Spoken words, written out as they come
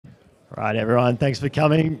All right, everyone, thanks for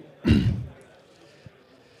coming. I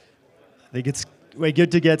think we're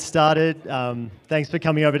good to get started. Thanks for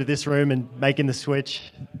coming over to this room and making the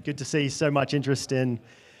switch. Good to see so much interest in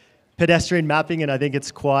pedestrian mapping, and I think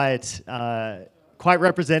it's quite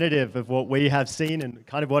representative of what we have seen and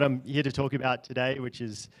kind of what I'm here to talk about today, which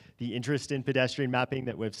is the interest in pedestrian mapping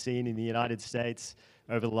that we've seen in the United States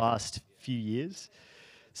over the last few years.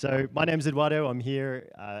 So my name's Edoardo. I'm here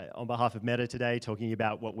on behalf of Meta today talking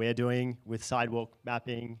about what we're doing with sidewalk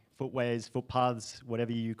mapping, footways, footpaths,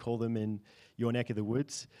 whatever you call them in your neck of the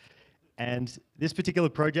woods. And this particular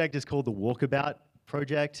project is called the Walkabout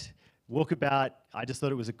project. Walkabout, I just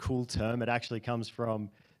thought it was a cool term. It actually comes from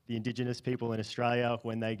the Indigenous people in Australia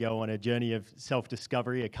when they go on a journey of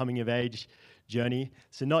self-discovery, a coming-of-age journey.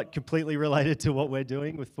 So not completely related to what we're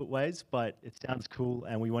doing with footways, but it sounds cool,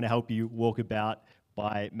 and we want to help you walk about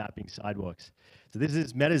by mapping sidewalks. So this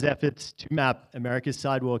is Meta's efforts to map America's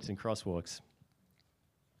sidewalks and crosswalks.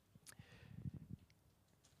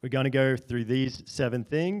 We're going to go through these 7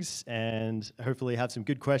 things and hopefully have some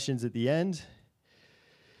good questions at the end.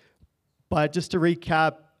 But just to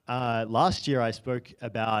recap, last year I spoke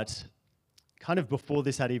about, kind of before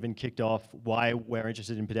this had even kicked off, why we're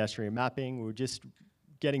interested in pedestrian mapping. We were just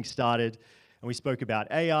getting started. And we spoke about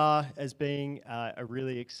AR as being a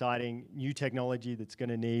really exciting new technology that's going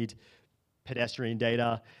to need pedestrian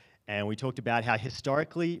data. And we talked about how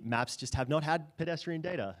historically maps just have not had pedestrian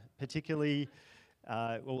data, particularly,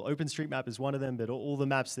 well, OpenStreetMap is one of them, but all the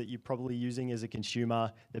maps that you're probably using as a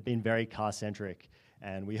consumer, they've been very car-centric.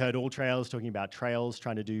 And we heard AllTrails talking about trails,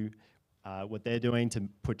 trying to do what they're doing to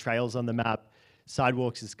put trails on the map.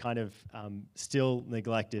 Sidewalks is kind of still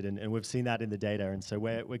neglected, and we've seen that in the data. And so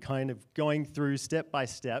we're kind of going through step by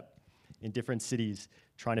step in different cities,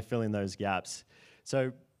 trying to fill in those gaps.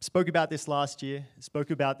 So spoke about this last year, spoke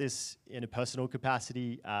about this in a personal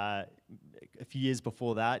capacity a few years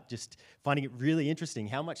before that, just finding it really interesting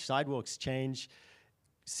how much sidewalks change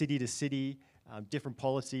city to city, different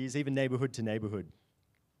policies, even neighborhood to neighborhood.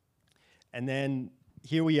 And then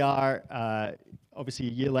here we are, obviously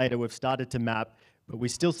a year later, we've started to map, but we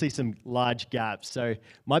still see some large gaps. So it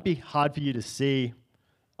might be hard for you to see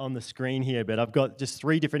on the screen here, but I've got just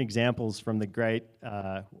 3 different examples from the great,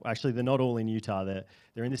 actually they're not all in Utah,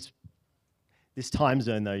 they're in this time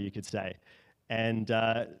zone though, you could say. And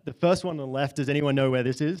the first one on the left, does anyone know where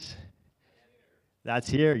this is? That's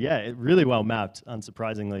here, yeah, it really well mapped,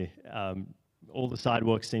 unsurprisingly. All the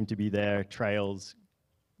sidewalks seem to be there, trails,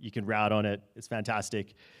 you can route on it, it's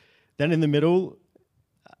fantastic. Then in the middle,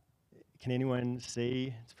 can anyone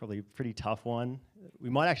see? It's probably a pretty tough one. We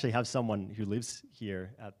might actually have someone who lives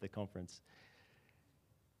here at the conference.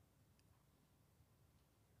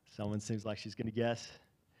 Someone seems like she's gonna guess.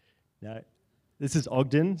 No, this is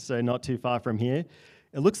Ogden, so not too far from here.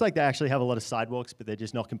 It looks like they actually have a lot of sidewalks, but they're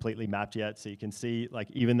just not completely mapped yet. So you can see, like,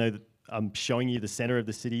 even though I'm showing you the center of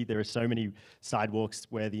the city, there are so many sidewalks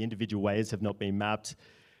where the individual ways have not been mapped.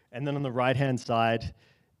 And then on the right-hand side,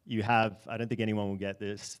 you have, I don't think anyone will get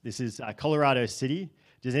this. This is Colorado City.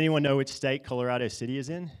 Does anyone know which state Colorado City is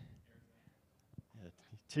in? Yeah,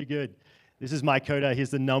 too good. This is Mike Coda. He's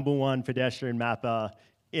the #1 pedestrian mapper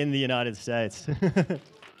in the United States.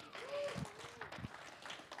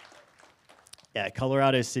 Yeah,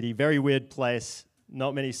 Colorado City, very weird place.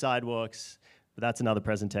 Not many sidewalks, but that's another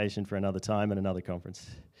presentation for another time and another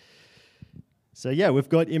conference. So yeah, we've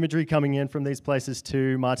got imagery coming in from these places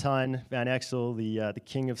too. Martijn van Exel, the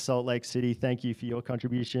king of Salt Lake City, thank you for your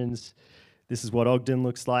contributions. This is what Ogden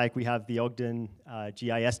looks like. We have the Ogden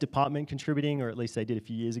GIS department contributing, or at least they did a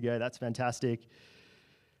few years ago. That's fantastic.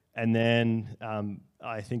 And then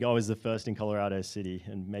I think I was the first in Colorado City,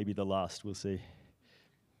 and maybe the last, we'll see.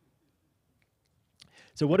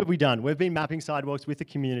 So what have we done? We've been mapping sidewalks with the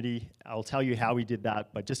community. I'll tell you how we did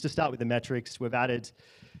that, but just to start with the metrics, we've added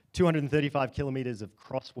 235 kilometers of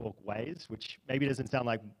crosswalk ways, which maybe doesn't sound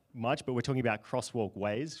like much, but we're talking about crosswalk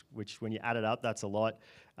ways, which when you add it up, that's a lot.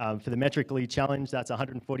 For the metric lead challenge, that's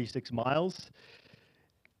 146 miles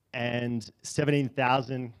and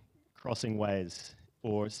 17,000 crossing ways,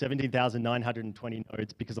 or 17,920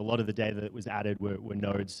 nodes, because a lot of the data that was added were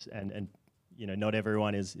nodes, and you know, not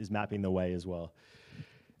everyone is mapping the way as well.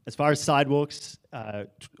 As far as sidewalks,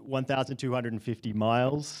 1,250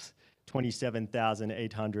 miles,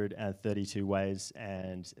 27,832 ways,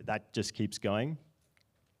 and that just keeps going.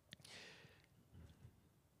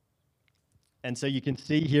 And so you can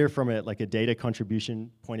see here from a data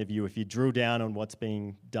contribution point of view, if you drill down on what's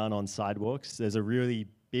being done on sidewalks, there's a really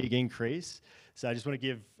big increase. So I just want to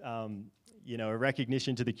give you know, a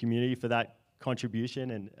recognition to the community for that contribution,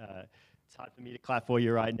 and It's hard for me to clap for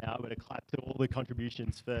you right now, but a clap to all the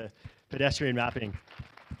contributions for pedestrian mapping.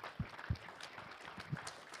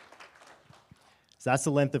 So that's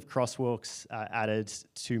the length of crosswalks added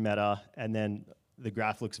to Meta, and then the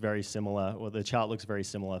graph looks very similar, or the chart looks very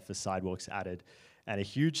similar for sidewalks added. And a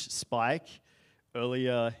huge spike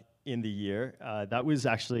earlier in the year. That was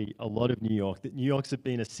actually a lot of New York. New York's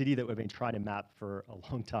been a city that we've been trying to map for a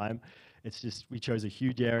long time. It's just, we chose a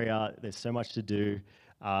huge area. There's so much to do.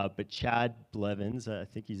 But Chad Blevins, I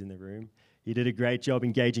think he's in the room, he did a great job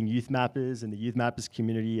engaging youth mappers and the youth mappers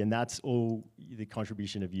community, and that's all the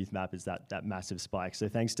contribution of youth mappers, that massive spike. So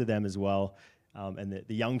thanks to them as well, and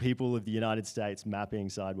the young people of the United States mapping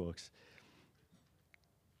sidewalks.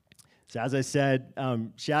 So as I said,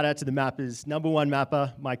 shout out to the mappers. #1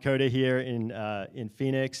 mapper, Mike Coda here in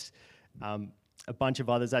Phoenix. A bunch of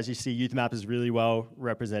others, as you see, youth mappers really well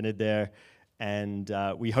represented there. And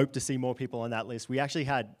we hope to see more people on that list. We actually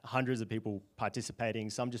had hundreds of people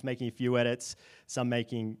participating, some just making a few edits, some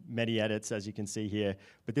making many edits, as you can see here.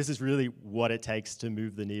 But this is really what it takes to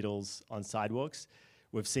move the needles on sidewalks.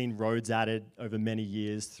 We've seen roads added over many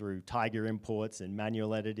years through Tiger imports and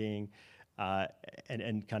manual editing.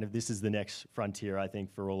 And kind of this is the next frontier, I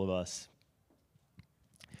think, for all of us.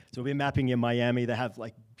 So we've been mapping in Miami. They have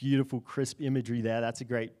like beautiful, crisp imagery there. That's a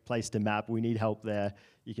great place to map. We need help there.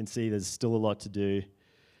 You can see there's still a lot to do.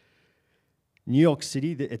 New York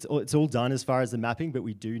City, it's all done as far as the mapping, but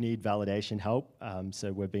we do need validation help.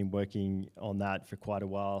 So we've been working on that for quite a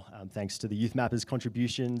while. Thanks to the youth mappers'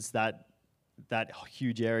 contributions, that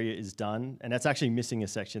huge area is done. And that's actually missing a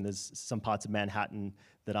section. There's some parts of Manhattan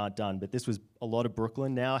that aren't done, but this was a lot of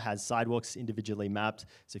Brooklyn now has sidewalks individually mapped.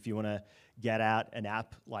 So if you want to get out an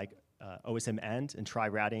app like OSM and try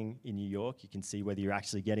routing in New York, you can see whether you're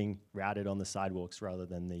actually getting routed on the sidewalks rather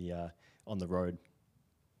than on the road.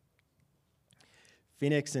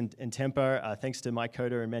 Phoenix and Tempo, thanks to Mike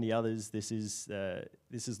Coda and many others, this is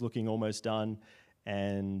looking almost done.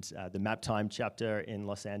 And the map time chapter in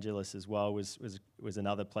Los Angeles as well was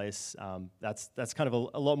another place. That's kind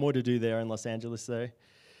of a lot more to do there in Los Angeles though.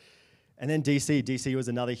 And then DC. DC was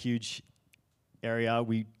another huge area.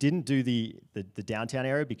 We didn't do the downtown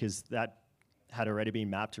area because that had already been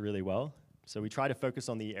mapped really well. So we try to focus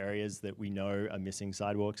on the areas that we know are missing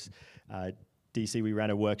sidewalks. DC, we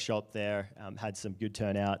ran a workshop there, had some good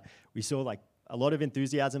turnout. We saw like a lot of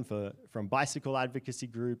enthusiasm from bicycle advocacy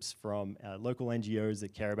groups, from local NGOs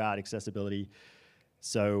that care about accessibility.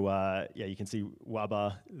 So yeah, you can see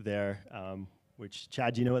WABA there, which,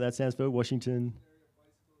 Chad, do you know what that stands for? Washington?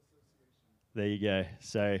 There you go.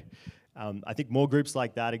 So I think more groups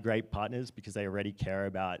like that are great partners because they already care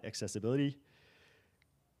about accessibility.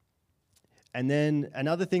 And then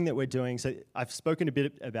another thing that we're doing, so I've spoken a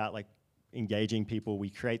bit about like engaging people. We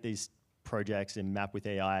create these projects in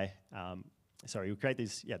MapWithAI. We create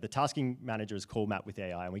these, the tasking manager is called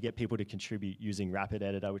MapWithAI, and we get people to contribute using Rapid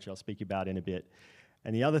Editor, which I'll speak about in a bit.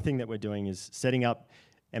 And the other thing that we're doing is setting up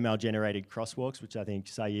ML-generated crosswalks, which I think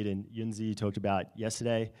Saeed and Yunzi talked about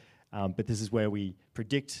yesterday. But this is where we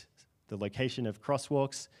predict the location of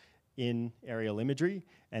crosswalks in aerial imagery,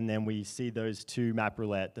 and then we see those to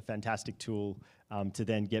MapRoulette, the fantastic tool, to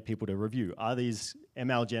then get people to review. Are these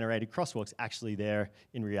ML-generated crosswalks actually there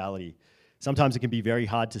in reality? Sometimes it can be very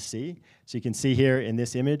hard to see. So you can see here in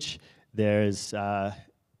this image, there's,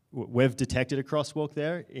 we've detected a crosswalk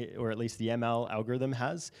there, or at least the ML algorithm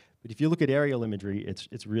has. But if you look at aerial imagery,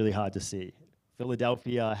 it's really hard to see.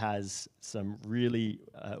 Philadelphia has some really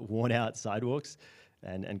worn out sidewalks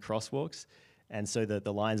and crosswalks. And so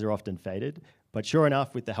the lines are often faded. But sure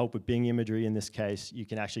enough, with the help of Bing imagery in this case, you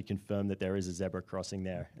can actually confirm that there is a zebra crossing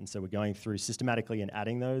there. And so we're going through systematically and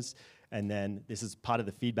adding those. And then this is part of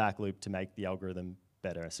the feedback loop to make the algorithm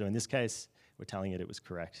better. So in this case, we're telling it was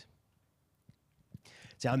correct.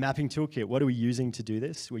 So our mapping toolkit, what are we using to do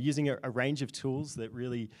this? We're using a range of tools that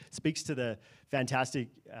really speaks to the fantastic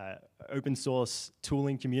open source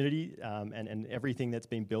tooling community and everything that's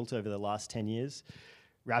been built over the last 10 years.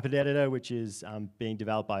 Rapid Editor, which is being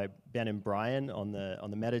developed by Ben and Brian on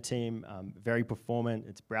the Meta team, very performant.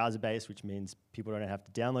 It's browser-based, which means people don't have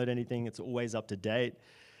to download anything. It's always up to date.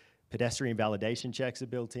 Pedestrian validation checks are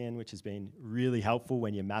built in, which has been really helpful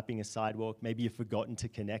when you're mapping a sidewalk. Maybe you've forgotten to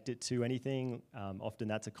connect it to anything. Often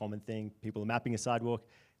that's a common thing. People are mapping a sidewalk,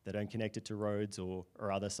 they don't connect it to roads or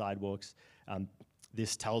other sidewalks.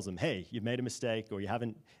 This tells them, hey, you've made a mistake, or are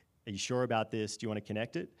you sure about this? Do you want to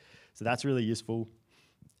connect it? So that's really useful.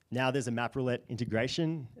 Now there's a MapRoulette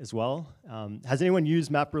integration as well. Has anyone used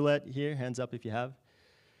MapRoulette here? Hands up if you have.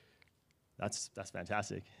 That's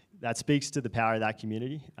fantastic. That speaks to the power of that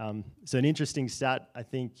community. So an interesting stat, I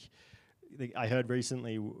think, I heard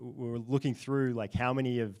recently, we were looking through like how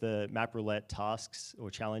many of the MapRoulette tasks or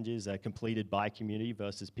challenges are completed by community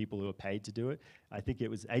versus people who are paid to do it. I think it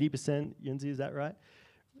was 80%, Yunzi, is that right?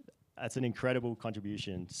 That's an incredible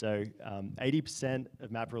contribution. So 80% of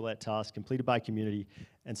MapRoulette tasks completed by community.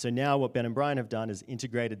 And so now what Ben and Brian have done is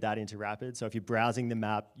integrated that into Rapid. So if you're browsing the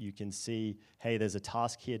map, you can see, hey, there's a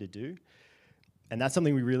task here to do. And that's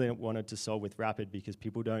something we really wanted to solve with Rapid because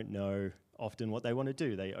people don't know often what they want to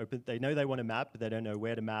do. They know they want to map, but they don't know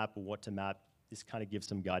where to map or what to map. This kind of gives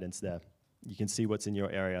some guidance there. You can see what's in your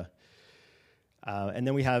area. And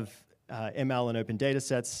then we have ML and open data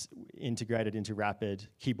sets integrated into Rapid,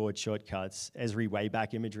 keyboard shortcuts. Esri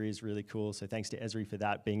wayback imagery is really cool. So thanks to Esri for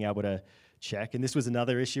that, being able to check. And this was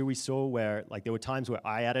another issue we saw where like there were times where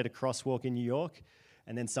I added a crosswalk in New York,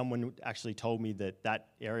 and then someone actually told me that that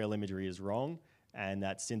aerial imagery is wrong, and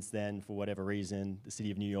that since then, for whatever reason, the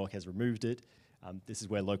city of New York has removed it. This is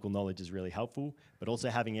where local knowledge is really helpful, but also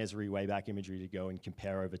having Esri wayback imagery to go and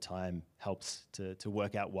compare over time helps to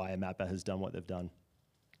work out why a mapper has done what they've done.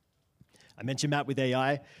 I mentioned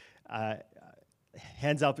MapWithAI.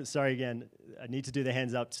 Hands up, sorry again, I need to do the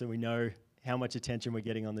hands up so we know how much attention we're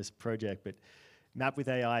getting on this project, but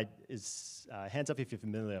MapWithAI is, hands up if you're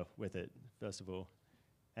familiar with it, first of all,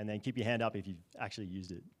 and then keep your hand up if you've actually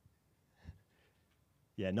used it.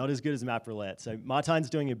 Yeah, not as good as MapRoulette. So Martine's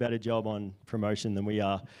doing a better job on promotion than we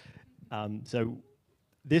are. So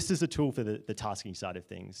this is a tool for the tasking side of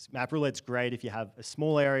things. MapRoulette's great if you have a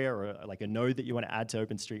small area or like a node that you want to add to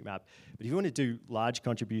OpenStreetMap. But if you want to do large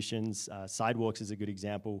contributions, sidewalks is a good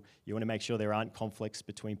example. You want to make sure there aren't conflicts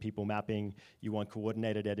between people mapping. You want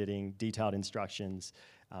coordinated editing, detailed instructions,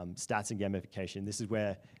 stats and gamification. This is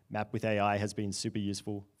where MapWithAI has been super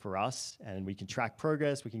useful for us, and we can track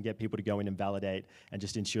progress, we can get people to go in and validate and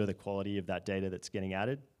just ensure the quality of that data that's getting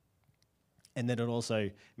added. And then it also,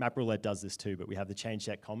 MapRoulette does this too, but we have the change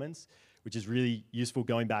set comments, which is really useful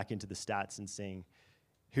going back into the stats and seeing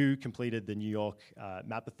who completed the New York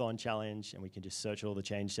Mapathon challenge, and we can just search all the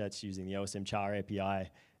change sets using the OSM char API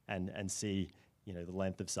and see the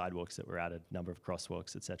length of sidewalks that were added, number of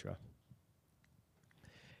crosswalks, etc.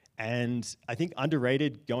 And I think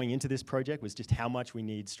underrated going into this project was just how much we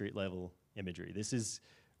need street level imagery. This is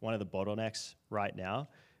one of the bottlenecks right now.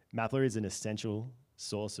 Mapler is an essential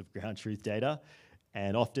source of ground truth data,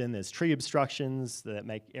 and often there's tree obstructions that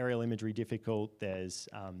make aerial imagery difficult. It's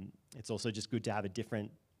also just good to have a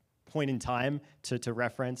different point in time to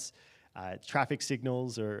reference. Traffic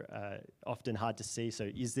signals are often hard to see,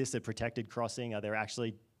 so is this a protected crossing? Are there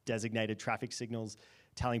actually designated traffic signals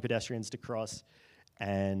telling pedestrians to cross?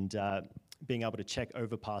 And being able to check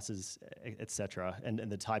overpasses, etc., and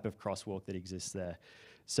the type of crosswalk that exists there.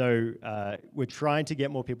 So we're trying to get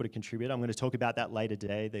more people to contribute. I'm going to talk about that later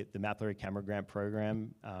today, the MapRoulette Camera Grant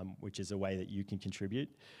Program, which is a way that you can contribute.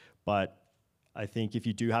 But I think if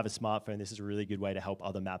you do have a smartphone, this is a really good way to help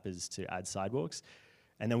other mappers to add sidewalks.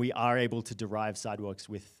 And then we are able to derive sidewalks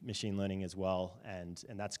with machine learning as well, and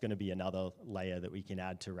that's going to be another layer that we can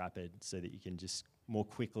add to Rapid so that you can just more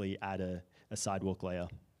quickly add a sidewalk layer.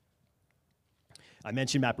 I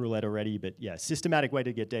mentioned MapRoulette already, but yeah, systematic way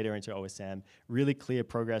to get data into OSM, really clear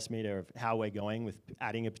progress meter of how we're going with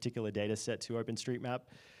adding a particular data set to OpenStreetMap.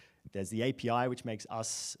 There's the API, which makes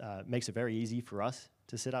it very easy for us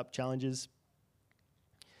to set up challenges.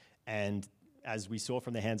 And as we saw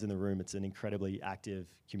from the hands in the room, it's an incredibly active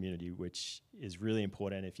community, which is really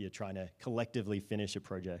important if you're trying to collectively finish a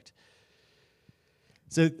project.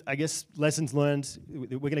 So I guess lessons learned,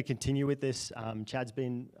 we're going to continue with this. Chad's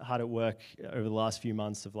been hard at work over the last few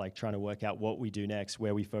months of like trying to work out what we do next,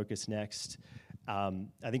 where we focus next. I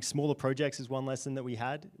think smaller projects is one lesson that we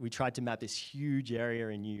had. We tried to map this huge area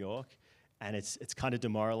in New York, and it's kind of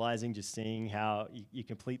demoralizing just seeing how you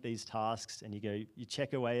complete these tasks and you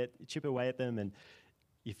chip away at them, and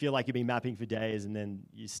you feel like you've been mapping for days, and then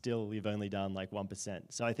you've only done like 1%.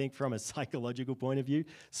 So I think from a psychological point of view,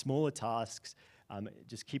 smaller tasks,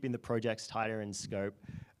 just keeping the projects tighter in scope.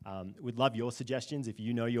 We'd love your suggestions. If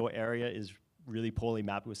you know your area is really poorly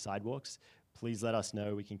mapped with sidewalks, please let us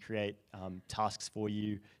know. We can create tasks for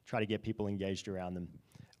you, try to get people engaged around them.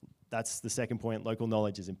 That's the second point. Local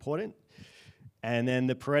knowledge is important. And then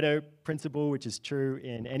the Pareto principle, which is true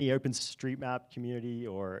in any OpenStreetMap community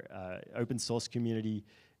or open source community.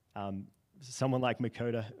 Someone like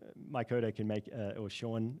Makoto can make, or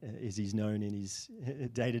Sean, as he's known in his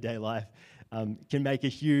day-to-day life, can make a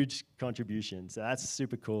huge contribution. So that's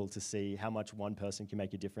super cool to see how much one person can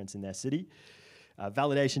make a difference in their city.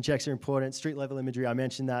 Validation checks are important. Street level imagery, I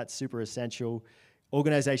mentioned that, super essential.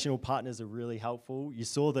 Organizational partners are really helpful. You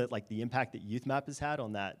saw that, like, the impact that Youth Map has had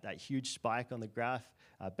on that huge spike on the graph.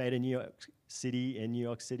 Beta New York City in New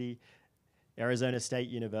York City, Arizona State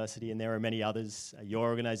University, and there are many others. Your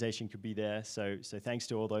organization could be there, so thanks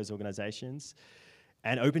to all those organizations.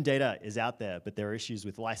 And open data is out there, but there are issues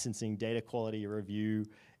with licensing, data quality review.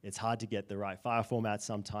 It's hard to get the right file format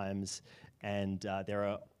sometimes, and there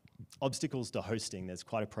are obstacles to hosting. There's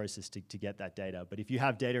quite a process to get that data. But if you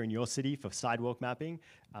have data in your city for sidewalk mapping,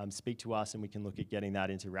 speak to us and we can look at getting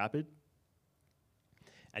that into Rapid.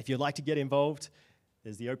 And if you'd like to get involved,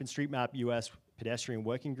 there's the OpenStreetMap US Pedestrian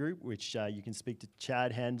Working Group, which you can speak to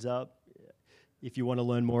Chad, hands up. If you want to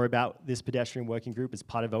learn more about this pedestrian working group as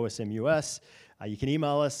part of OSM US, you can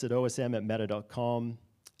email us at osm@meta.com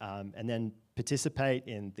and then participate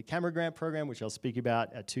in the camera grant program, which I'll speak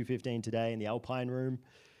about at 2:15 today in the Alpine Room,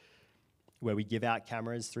 where we give out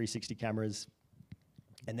cameras, 360 cameras.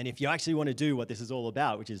 And then if you actually want to do what this is all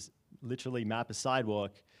about, which is literally map a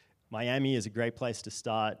sidewalk, Miami is a great place to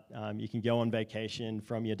start. You can go on vacation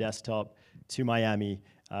from your desktop to Miami.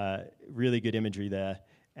 Really good imagery there,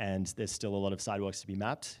 and there's still a lot of sidewalks to be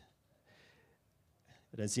mapped.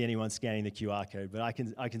 I don't see anyone scanning the QR code, but I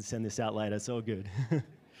can send this out later. It's all good.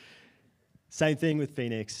 Same thing with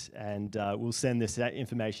Phoenix, and we'll send this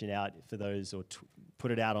information out for those, or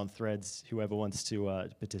put it out on threads, whoever wants to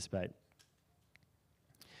participate.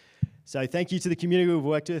 So thank you to the community we've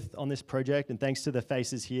worked with on this project, and thanks to the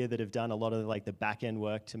faces here that have done a lot of the back-end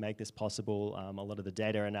work to make this possible, a lot of the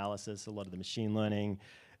data analysis, a lot of the machine learning.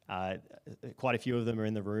 Quite a few of them are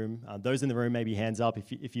in the room. Those in the room, maybe hands up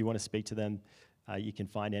if you want to speak to them. You can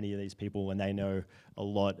find any of these people, and they know a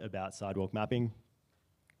lot about sidewalk mapping.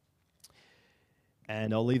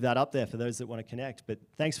 And I'll leave that up there for those that want to connect. But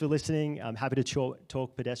thanks for listening. I'm happy to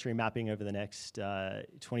talk pedestrian mapping over the next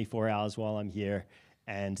 24 hours while I'm here.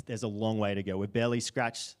 And there's a long way to go. We've barely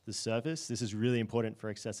scratched the surface. This is really important for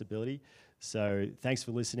accessibility. So thanks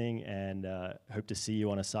for listening, and hope to see you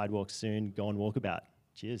on a sidewalk soon. Go on Walkabout.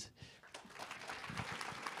 Cheers.